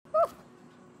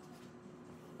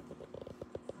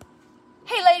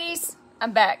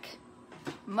I'm back.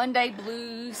 Monday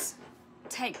Blues,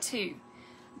 take 2.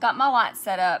 Got my light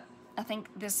set up. I think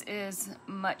this is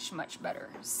much, much better.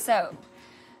 So,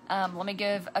 let me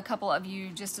give a couple of you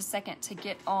just a second to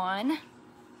get on,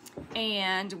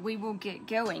 and we will get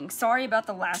going. Sorry about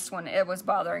the last one. It was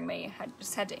bothering me. I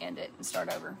just had to end it and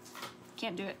start over.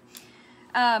 Can't do it.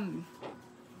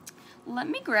 Let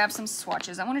me grab some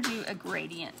swatches. I want to do a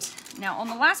gradient. Now, on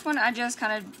the last one, I just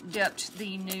kind of dipped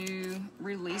the new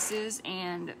releases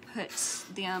and put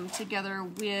them together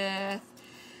with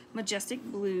Majestic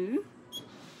Blue.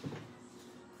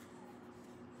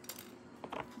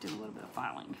 Did a little bit of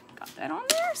filing. Got that on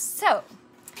there. So,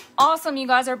 awesome. You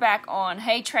guys are back on.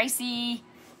 Hey, Tracy.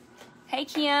 Hey,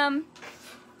 Kim.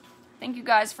 Thank you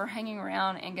guys for hanging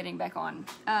around and getting back on.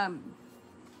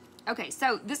 Okay,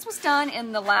 so this was done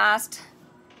in the last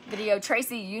video.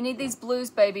 Tracy, you need these blues,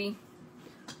 baby.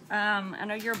 I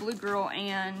know you're a blue girl,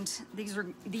 and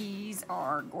these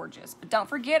are gorgeous. But don't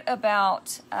forget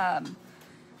about the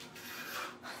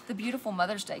beautiful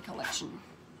Mother's Day collection.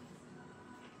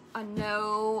 I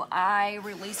know I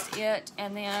released it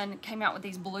and then came out with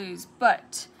these blues,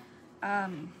 but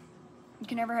you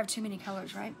can never have too many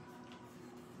colors, right?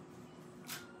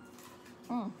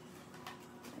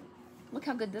 Look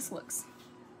how good this looks.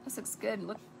 This looks good.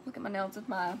 Look at my nails with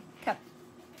my cup.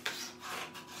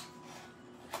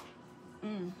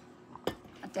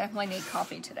 I definitely need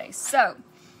coffee today. So,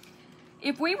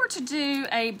 if we were to do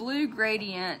a blue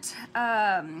gradient,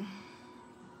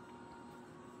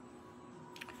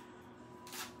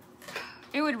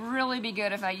 it would really be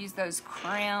good if I used those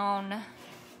crown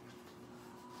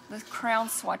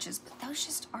swatches, but those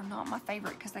just are not my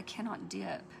favorite because I cannot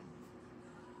dip.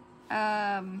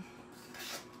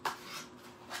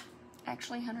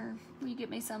 Actually, Hunter, will you get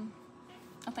me some?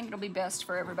 I think it'll be best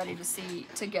for everybody to see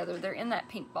together. They're in that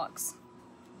pink box.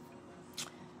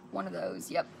 One of those,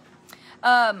 yep.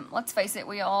 Let's face it,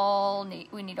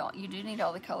 you do need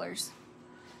all the colors.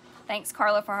 Thanks,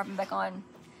 Carla, for hopping back on.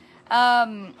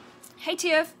 Hey,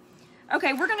 Tiff.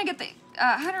 Okay, we're gonna get the,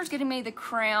 Hunter's getting me the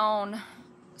crown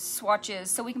swatches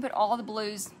so we can put all the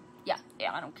blues, yeah,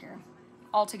 I don't care,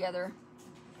 all together.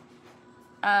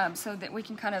 So that we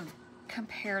can kind of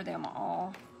compare them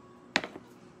all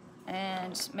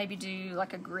and maybe do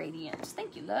like a gradient.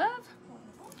 Thank you, love.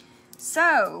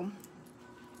 So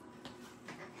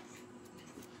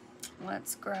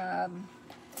let's grab,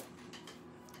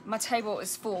 my table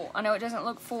is full. I know it doesn't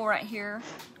look full right here,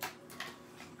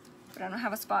 but I don't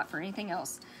have a spot for anything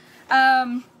else.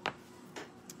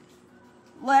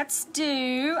 Let's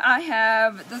do, I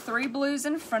have the 3 blues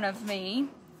in front of me.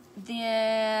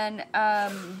 Then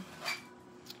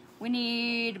we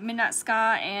need Midnight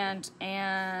Sky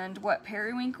and what,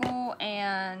 Periwinkle,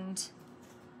 and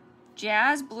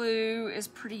Jazz Blue is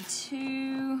pretty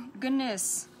too.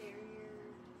 Goodness.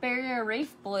 Barrier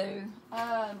Reef Blue.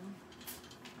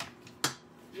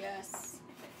 Yes.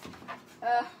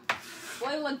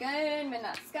 Blue Lagoon,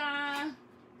 Midnight Sky.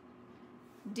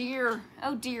 Deer.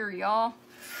 Oh dear, y'all.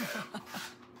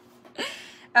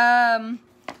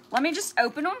 Let me just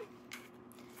open them.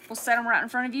 We'll set them right in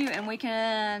front of you, and we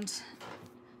can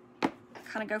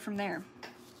kind of go from there.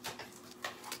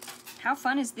 How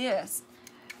fun is this?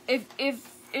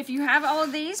 If you have all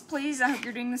of these, please, I hope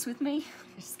you're doing this with me.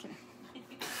 Just kidding.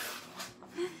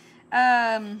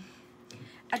 I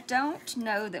don't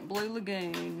know that Blue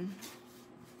Lagoon.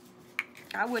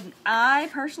 I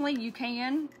personally, you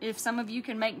can. If some of you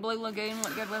can make Blue Lagoon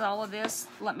look good with all of this,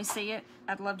 let me see it.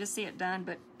 I'd love to see it done,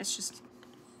 but it's just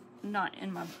not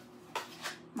in my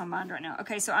mind right now.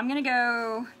 Okay, so I'm gonna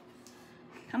go,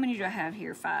 how many do I have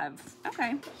here? 5.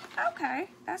 Okay,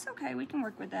 that's okay, we can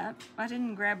work with that. I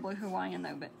didn't grab Blue Hawaiian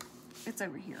though, but it's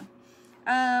over here.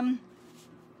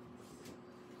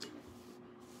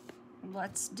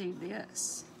 Let's do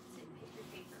this.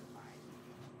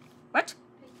 What?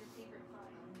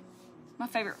 My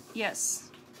favorite, yes.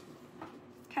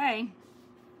 Okay.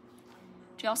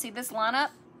 Do y'all see this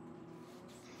lineup?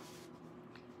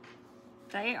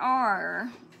 They are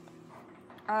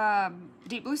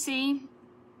Deep Blue Sea,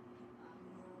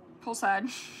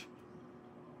 Poolside,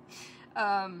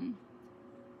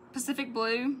 Pacific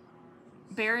Blue,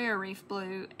 Barrier Reef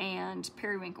Blue, and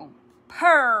Periwinkle.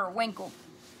 Periwinkle.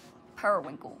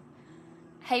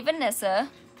 Hey, Vanessa.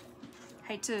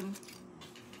 Hate to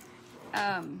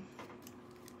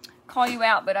call you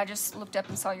out, but I just looked up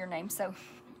and saw your name, so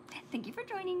thank you for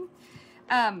joining.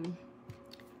 I'm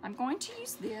going to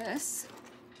use this.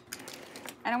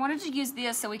 And I wanted to use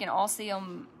this so we can all see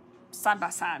them side by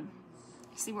side.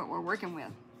 See what we're working with.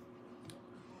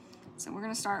 So we're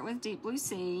going to start with Deep Blue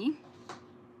Sea.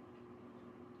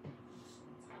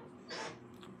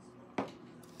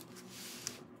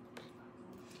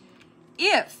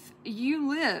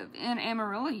 live in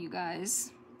Amarillo, you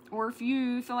guys, or if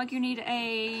you feel like you need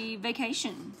a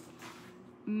vacation,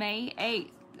 May 8th,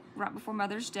 right before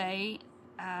Mother's Day,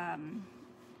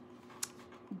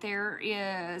 there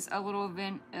is a little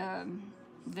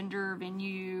vendor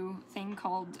venue thing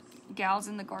called Gals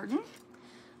in the Garden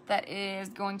that is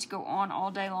going to go on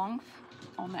all day long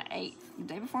on the 8th, the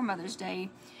day before Mother's Day.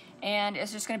 And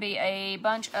it's just going to be a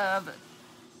bunch of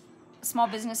small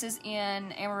businesses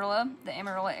in Amarillo, the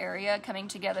Amarillo area, coming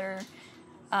together,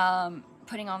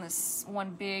 putting on this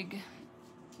one big,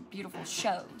 beautiful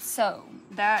show. So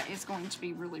that is going to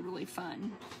be really, really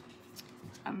fun.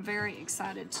 I'm very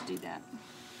excited to do that.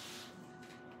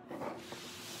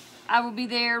 I will be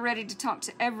there ready to talk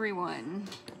to everyone.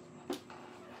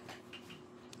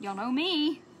 Y'all know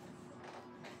me.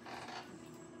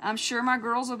 I'm sure my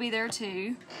girls will be there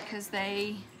too, because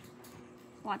they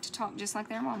like to talk just like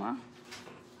their mama.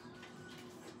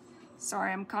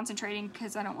 Sorry, I'm concentrating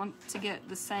because I don't want to get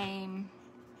them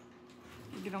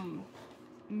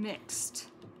mixed.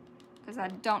 Because I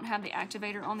don't have the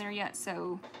activator on there yet,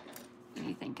 so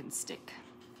anything can stick.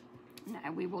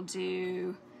 Now we will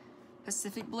do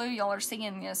Pacific Blue. Y'all are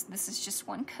seeing this. This is just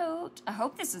one coat. I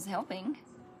hope this is helping.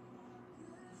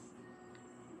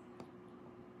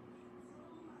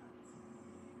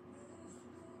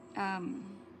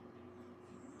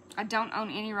 I don't own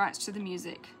any rights to the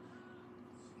music.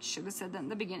 Should have said that in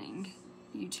the beginning.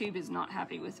 YouTube is not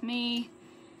happy with me.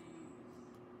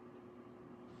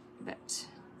 But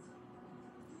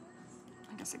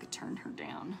I guess I could turn her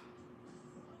down.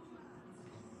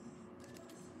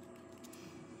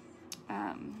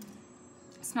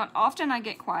 It's not often I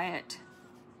get quiet,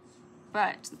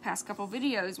 but the past couple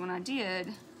videos when I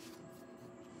did,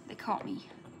 they caught me.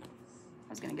 I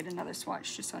was gonna get another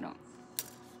swatch just so I don't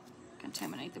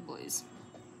contaminate the blues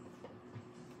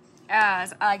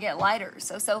as I get lighter.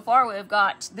 So far we've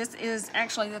got, this is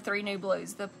actually the 3 new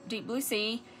blues, the Deep Blue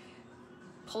Sea,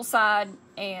 Poolside,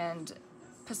 and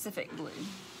Pacific Blue.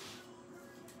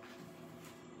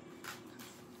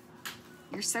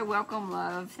 You're so welcome,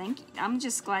 love. Thank you. I'm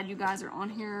just glad you guys are on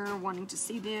here wanting to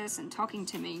see this and talking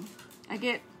to me.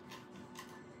 I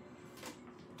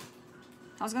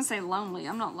was gonna say lonely.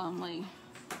 I'm not lonely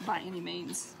by any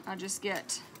means. I just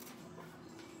get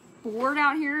bored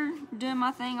out here doing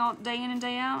my thing all day in and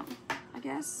day out, I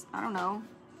guess. I don't know.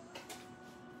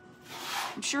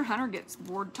 I'm sure Hunter gets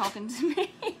bored talking to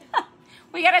me.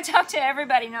 We gotta talk to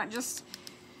everybody, not just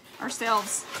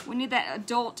ourselves. We need that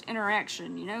adult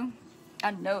interaction, you know?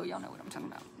 I know y'all know what I'm talking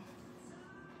about.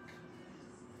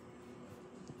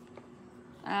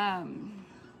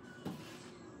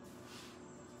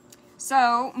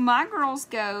 So my girls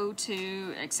go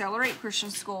to Accelerate Christian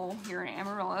School here in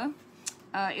Amarillo.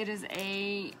 It is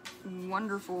a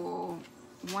wonderful,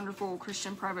 wonderful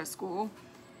Christian private school.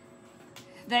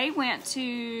 They went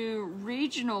to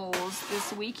regionals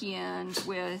this weekend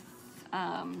with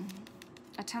a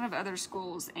ton of other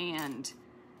schools, and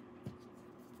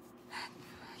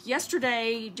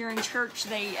yesterday during church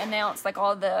they announced like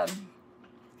all the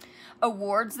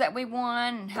awards that we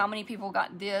won and how many people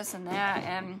got this and that,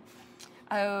 and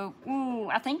I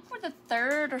think we're the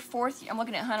 3rd or 4th. I'm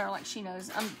looking at Hunter like she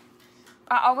knows.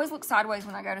 I always look sideways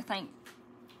when I go to think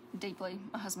deeply.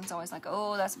 My husband's always like,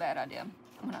 oh, that's a bad idea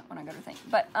when I go to think.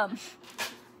 But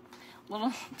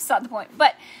little beside the point.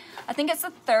 But I think it's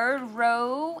the 3rd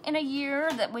row in a year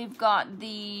that we've got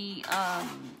the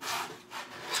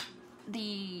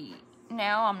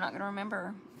now I'm not gonna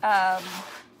remember,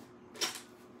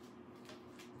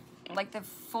 like the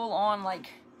full on, like,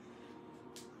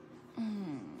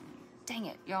 dang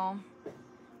it, y'all.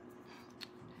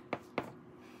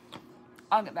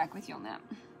 I'll get back with you on that.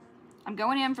 I'm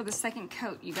going in for the 2nd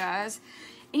coat, you guys.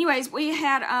 Anyways, we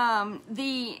had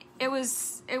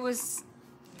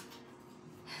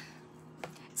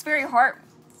it's very heart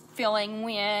filling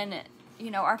when,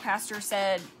 you know, our pastor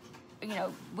said, you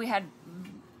know, we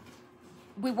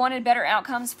wanted better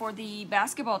outcomes for the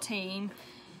basketball team.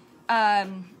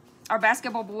 Our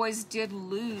basketball boys did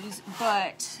lose,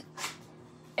 but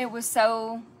it was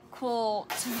so cool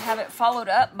to have it followed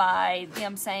up by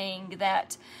them saying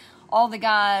that all the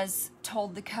guys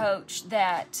told the coach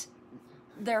that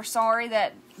they're sorry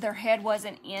that their head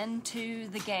wasn't into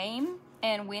the game,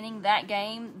 and winning that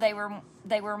game, they were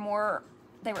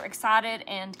excited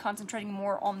and concentrating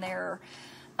more on their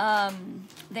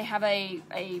they have a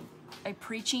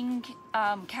preaching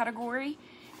category,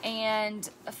 and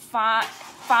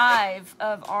five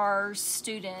of our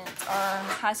students, our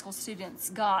high school students,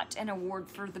 got an award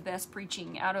for the best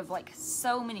preaching out of like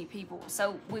so many people.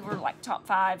 So we were like top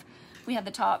 5. We had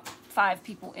the top 5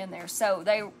 people in there. So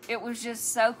it was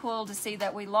just so cool to see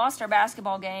that we lost our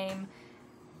basketball game.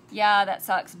 Yeah, that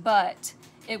sucks, but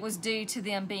it was due to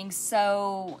them being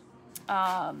so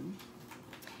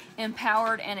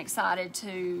empowered and excited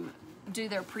to do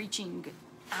their preaching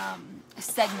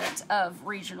segment of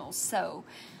regionals. So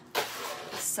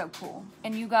cool.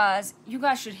 And you guys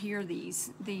should hear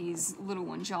these little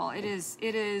ones, y'all.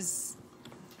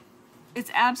 It's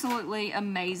absolutely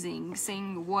amazing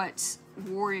seeing what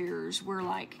warriors we're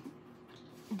like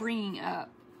bringing up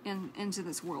into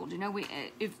this world. You know,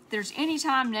 if there's any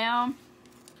time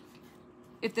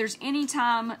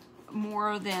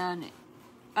more than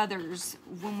others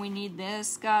when we need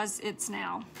this, guys, it's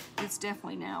now. It's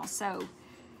definitely now. So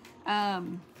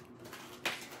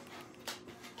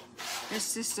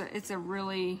it's a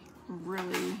really,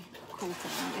 really cool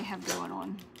thing they have going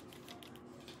on.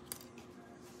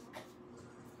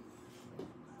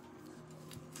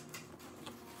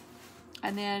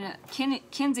 And then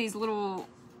Kenzie's little,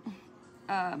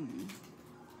 I'm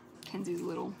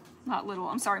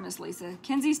sorry, Miss Lisa.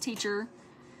 Kenzie's teacher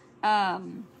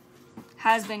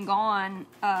has been gone.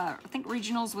 I think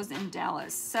regionals was in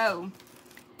Dallas. So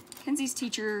Kenzie's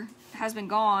teacher has been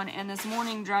gone, and this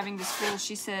morning driving to school,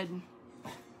 she said,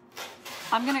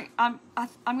 I'm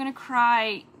gonna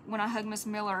cry when I hug Miss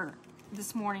Miller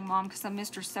this morning, Mom, because I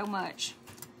missed her so much.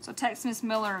 So I texted Miss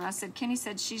Miller and I said, Kenny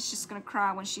said she's just gonna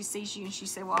cry when she sees you. And she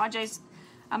said, well,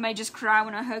 I may just cry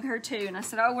when I hug her too. And I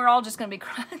said, oh, we're all just gonna be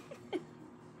crying.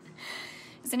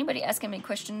 Is anybody asking me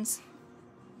questions?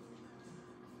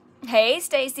 Hey,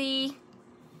 Stacy.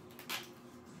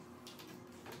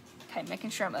 Okay, making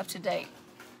sure I'm up to date.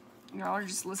 Y'all are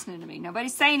just listening to me.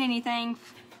 Nobody's saying anything.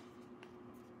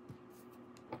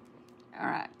 All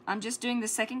right, I'm just doing the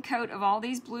second coat of all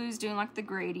these blues, doing like the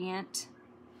gradient.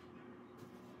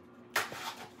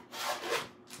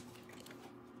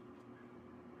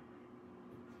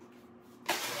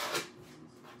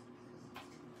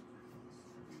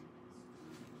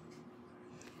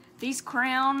 These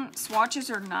crown swatches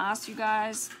are nice, you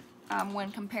guys,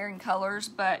 when comparing colors,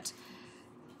 but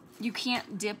you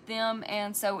can't dip them.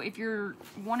 And so if you're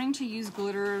wanting to use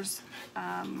glitters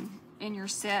in your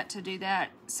set to do that,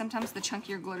 sometimes the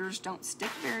chunkier glitters don't stick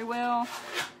very well.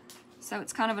 So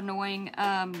it's kind of annoying.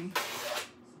 And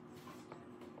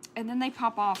then they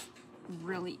pop off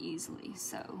really easily.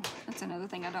 So that's another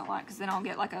thing I don't like, because then I'll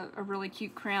get like a really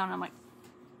cute crown. I'm like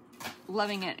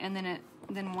loving it, and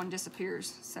then one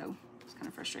disappears. So it's kind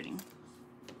of frustrating.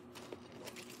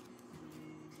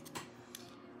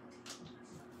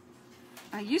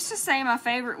 I used to say my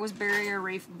favorite was Barrier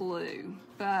Reef Blue,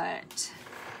 but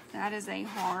that is a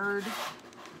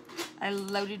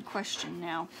loaded question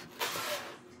now.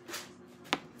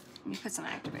 Let me put some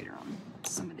activator on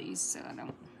some of these so I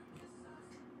don't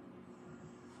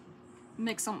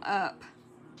mix them up.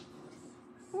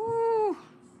 Woo!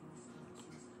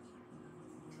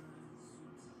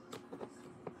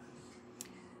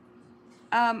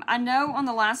 I know on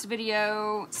the last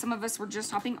video some of us were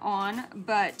just hopping on,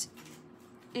 but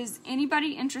is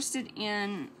anybody interested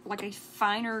in like a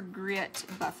finer grit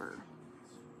buffer?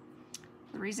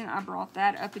 The reason I brought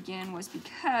that up again was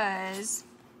because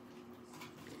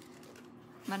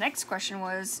my next question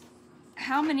was,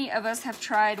 how many of us have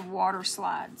tried water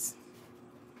slides?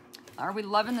 Are we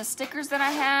loving the stickers that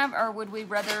I have, or would we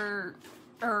rather,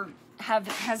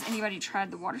 has anybody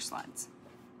tried the water slides?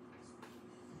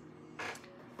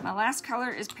 My last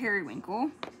color is Periwinkle.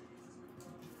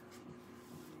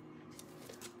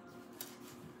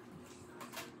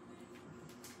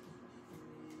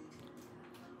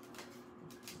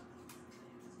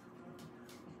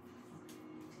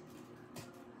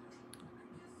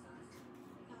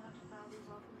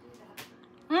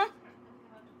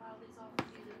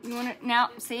 You want it now?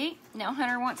 See, now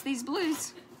Hunter wants these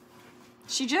blues.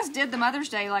 She just did the Mother's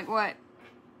Day, like what?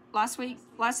 Last week?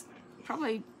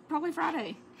 Probably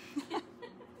Friday.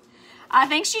 I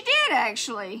think she did,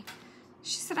 actually.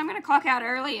 She said, I'm gonna clock out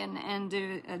early and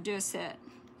do a set.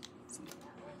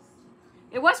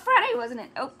 It was Friday, wasn't it?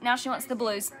 Oh, now she wants the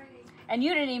blues. And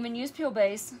you didn't even use Peel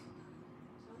Base.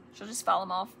 She'll just fall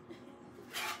them off.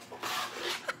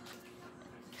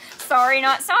 Sorry,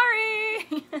 not sorry.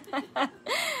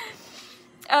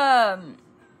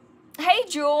 Hey,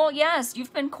 Jewel. Yes,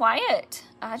 you've been quiet.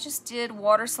 I just did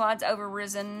water slides over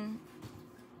Risen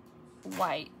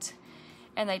White,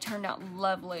 and they turned out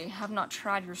lovely. Have not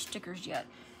tried your stickers yet.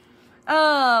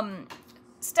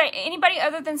 Anybody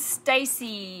other than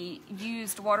Stacy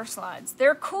used water slides?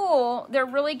 They're cool. They're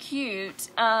really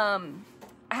cute. I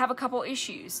have a couple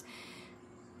issues.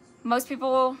 Most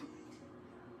people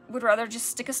would rather just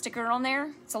stick a sticker on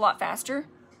there. It's a lot faster.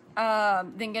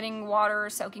 then getting water,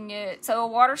 soaking it. So a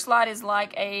water slide is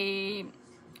like a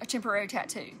temporary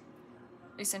tattoo,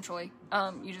 essentially.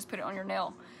 You just put it on your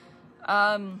nail.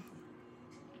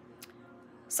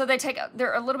 So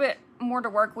they're a little bit more to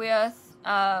work with.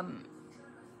 They're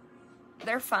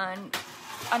fun.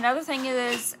 Another thing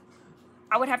is,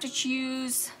 I would have to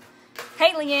choose.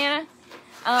 Hey, Leanna.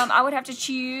 I would have to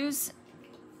choose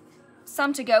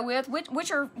some to go with,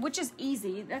 which is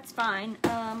easy. That's fine.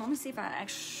 Let me see if I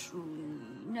actually.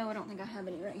 No, I don't think I have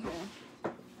any right here.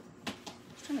 I'm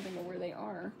trying to think of where they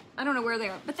are. I don't know where they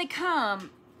are, but they come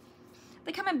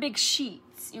in big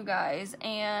sheets, you guys,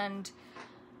 and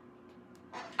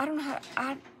I don't know how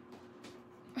I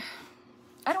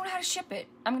don't know how to ship it.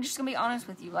 I'm just gonna be honest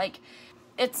with you. Like,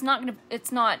 it's not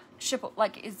shippable.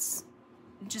 Like, it's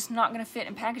just not gonna fit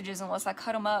in packages unless I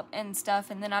cut them up and stuff,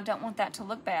 and then I don't want that to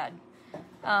look bad.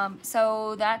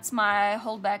 So that's my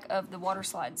holdback of the water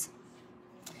slides.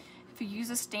 If you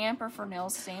use a stamper for nail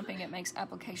stamping, it makes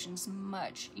applications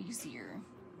much easier.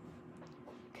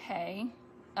 Okay.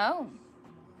 Oh.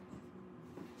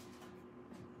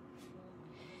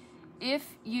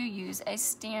 If you use a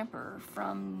stamper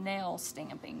from nail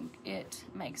stamping, it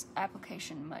makes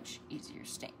application much easier.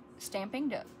 Stamping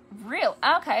to real.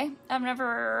 Okay, I've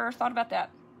never thought about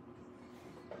that.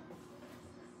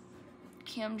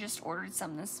 Kim just ordered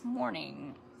some this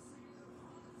morning.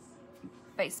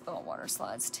 Baseball water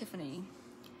slides, Tiffany.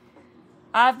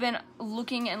 I've been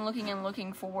looking and looking and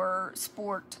looking for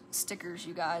sport stickers,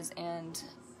 you guys, and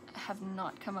have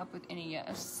not come up with any yet.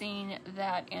 I've seen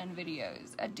that in videos.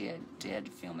 I did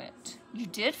film it. You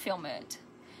did film it.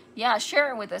 Yeah,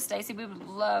 share it with us, Stacy. We would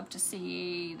love to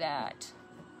see that.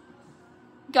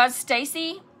 Got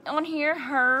Stacy on here.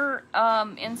 Her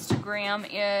Instagram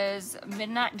is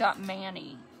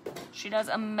midnight.manny. She does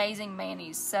amazing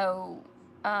manis. So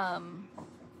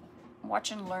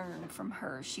watch and learn from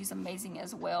her. She's amazing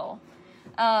as well.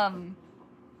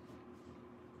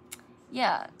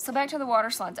 Yeah, so back to the water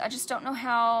slides. I just don't know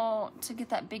how to get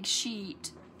that big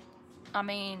sheet. I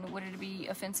mean, would it be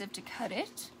offensive to cut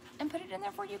it and put it in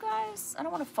there for you guys? I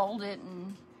don't want to fold it,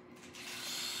 and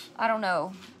I don't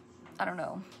know.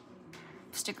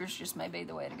 Stickers just may be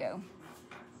the way to go.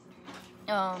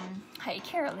 Hey,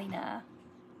 Carolina.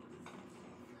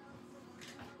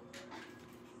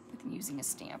 With using a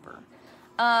stamper.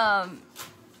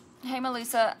 Hey,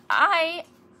 Melissa.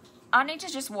 I need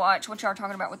to just watch what y'all are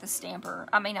talking about with the stamper.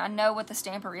 I mean, I know what the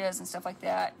stamper is and stuff like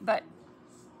that, but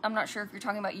I'm not sure if you're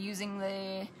talking about using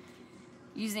the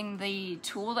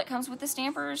tool that comes with the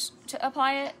stampers to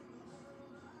apply it.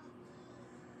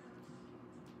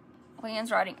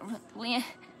 Leanne's writing.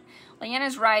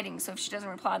 Leanna's writing, so if she doesn't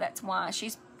reply, that's why.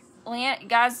 Leanna,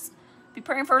 guys, be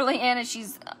praying for Leanna.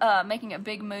 She's making a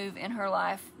big move in her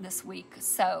life this week.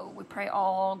 So we pray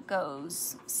all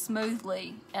goes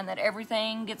smoothly and that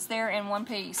everything gets there in one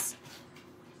piece.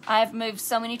 I've moved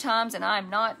so many times and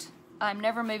I'm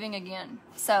never moving again.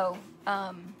 So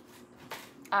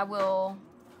I will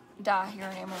die here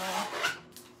in Amarillo.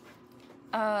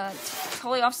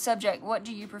 Totally off subject. What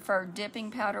do you prefer,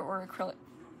 dipping powder or acrylic?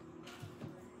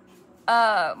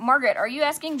 Margaret, are you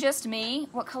asking just me?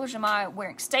 What colors am I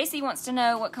wearing? Stacy wants to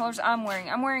know what colors I'm wearing.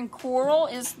 I'm wearing coral,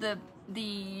 is the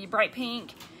bright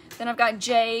pink. Then I've got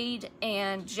jade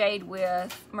and jade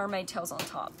with mermaid tails on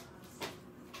top.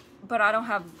 But I don't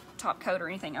have top coat or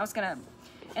anything. I was gonna,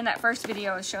 in that first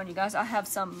video I was showing you guys, I have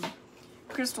some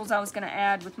crystals I was gonna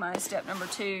add with my step number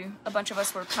 2. A bunch of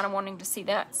us were kind of wanting to see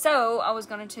that. So I was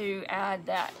going to add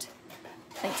that.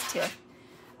 Thanks, Tiff.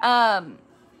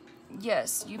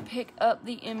 Yes, you pick up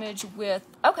the image with...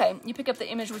 Okay, you pick up the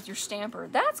image with your stamper.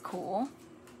 That's cool.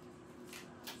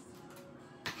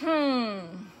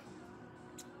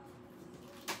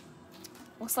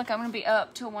 Looks like I'm going to be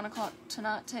up till 1 o'clock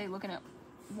tonight, too, looking at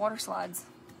water slides.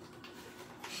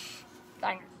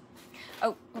 Dang.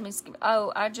 Oh, let me skip.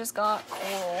 Oh, I just got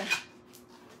coral.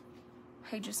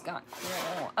 He just got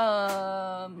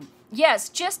coral. Yes,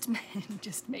 just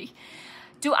me.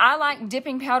 Do I like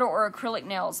dipping powder or acrylic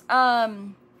nails?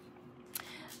 I'm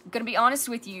gonna be honest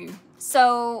with you.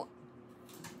 So,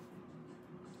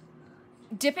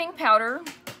 dipping powder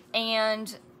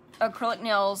and acrylic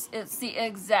nails, it's the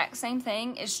exact same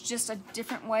thing. It's just a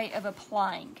different way of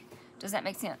applying. Does that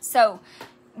make sense? So,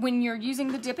 when you're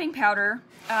using the dipping powder,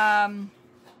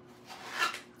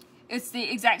 it's the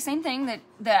exact same thing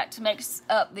that makes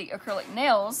up the acrylic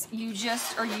nails. You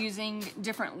just are using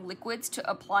different liquids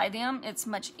to apply them. It's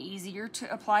much easier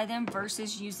to apply them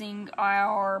versus using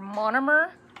our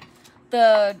monomer.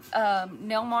 The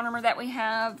nail monomer that we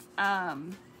have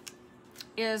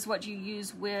is what you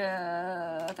use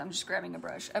with, I'm just grabbing a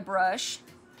brush.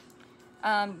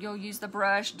 you'll use the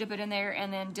brush, dip it in there,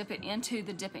 and then dip it into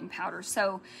the dipping powder.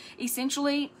 So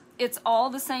essentially, it's all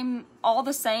the same.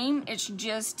 It's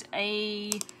just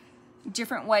a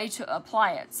different way to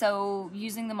apply it. So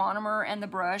using the monomer and the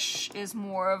brush is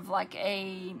more of like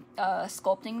a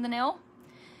sculpting the nail.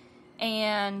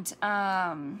 And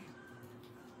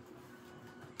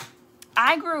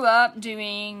I grew up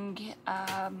doing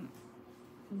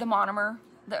the monomer,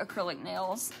 the acrylic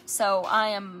nails, so I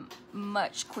am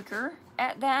much quicker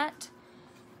at that.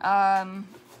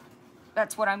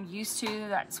 That's what I'm used to.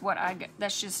 That's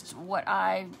just what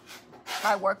I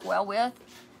work well with.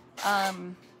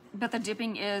 But the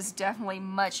dipping is definitely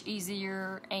much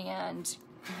easier, and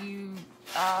you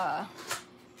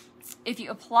if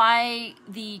you apply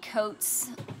the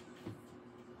coats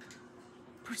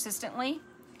persistently,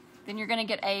 then you're going to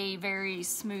get a very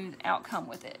smooth outcome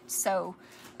with it. So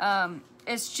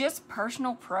it's just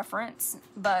personal preference,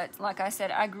 but like I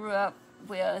said, I grew up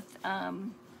with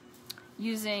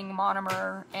using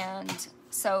monomer, and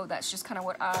so that's just kind of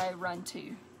what I run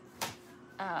to.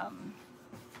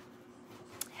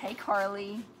 Hey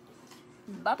Carly,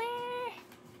 Bobby.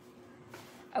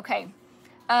 Okay,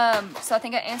 so I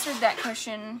think I answered that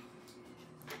question.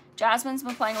 Jasmine's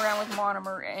been playing around with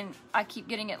monomer, and I keep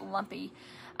getting it lumpy.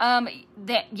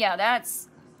 That's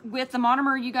with the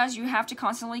monomer, you guys. You have to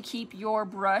constantly keep your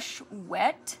brush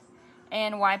wet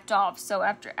and wiped off. So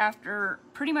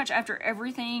pretty much after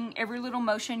everything, every little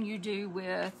motion you do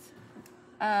with,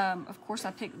 of course, I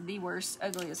picked the worst,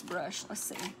 ugliest brush. Let's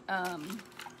see.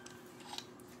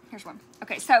 Here's one.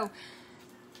 Okay, so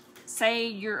say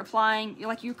you're applying,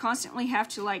 you constantly have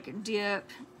to like dip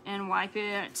and wipe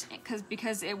it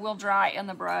because it will dry in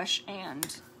the brush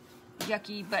and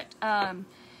yucky, but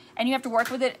and you have to work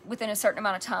with it within a certain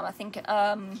amount of time. I think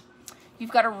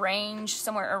you've got a range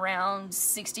somewhere around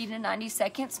 60 to 90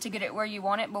 seconds to get it where you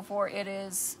want it before it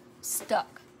is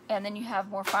stuck, and then you have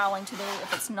more filing to do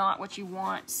if it's not what you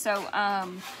want. So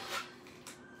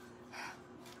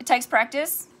it takes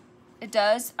practice. It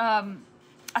does.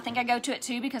 I think I go to it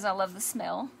too because I love the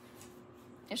smell.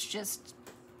 It's just,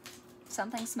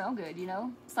 some things smell good, you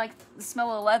know? It's like the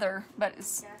smell of leather, but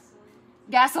it's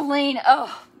gasoline.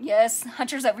 Oh, yes.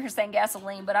 Hunter's over here saying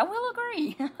gasoline, but I will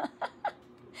agree.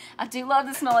 I do love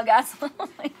the smell of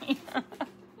gasoline.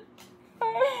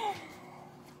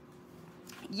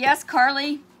 Yes,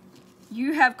 Carly,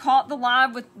 you have caught the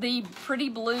live with the pretty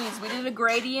blues. We did a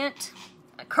gradient.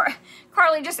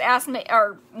 Carly just asked me,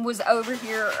 or was over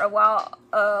here a while,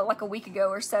 like a week ago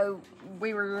or so.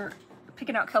 We were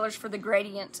picking out colors for the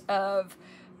gradient of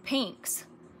pinks.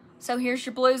 So here's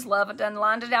your blues, love. I've done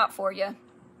lined it out for you.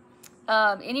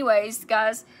 Anyways,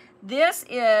 guys, this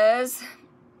is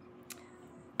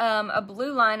a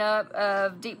blue lineup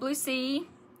of Deep Blue Sea,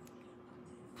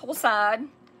 Poolside,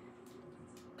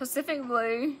 Pacific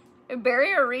Blue,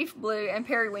 Barrier Reef Blue, and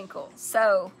Periwinkle.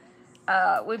 So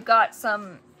we've got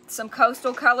some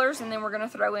coastal colors, and then we're going to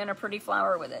throw in a pretty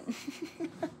flower with it.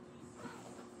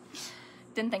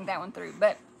 Didn't think that one through,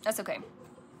 but that's okay.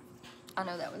 I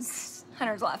know that was,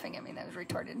 Hunter's laughing at me. That was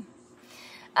retarded.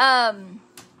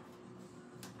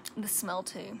 The smell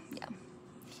too, yeah.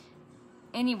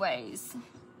 Anyways,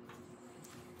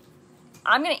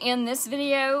 I'm going to end this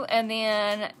video, and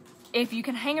then if you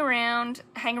can hang around.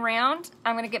 I'm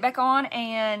going to get back on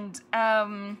and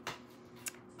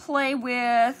play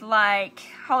with like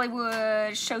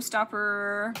Hollywood,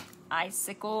 Showstopper,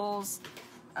 icicles,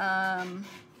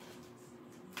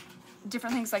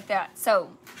 different things like that. So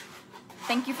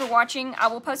thank you for watching. I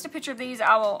will post a picture of these.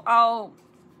 I'll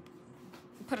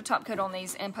put a top coat on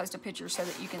these and post a picture so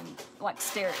that you can like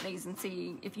stare at these and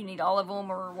see if you need all of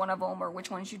them or one of them or which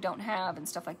ones you don't have and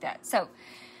stuff like that. So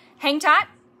hang tight.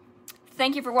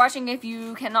 Thank you for watching. If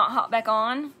you cannot hop back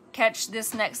on, catch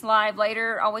this next live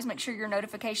later. Always make sure your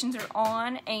notifications are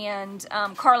on. And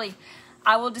Carly,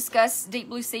 I will discuss Deep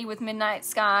Blue Sea with Midnight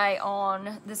Sky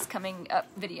on this coming up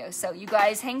video. So you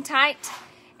guys hang tight,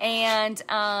 and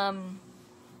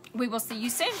we will see you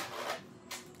soon.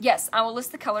 Yes, I will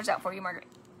list the colors out for you, Margaret.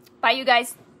 Bye, you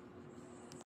guys.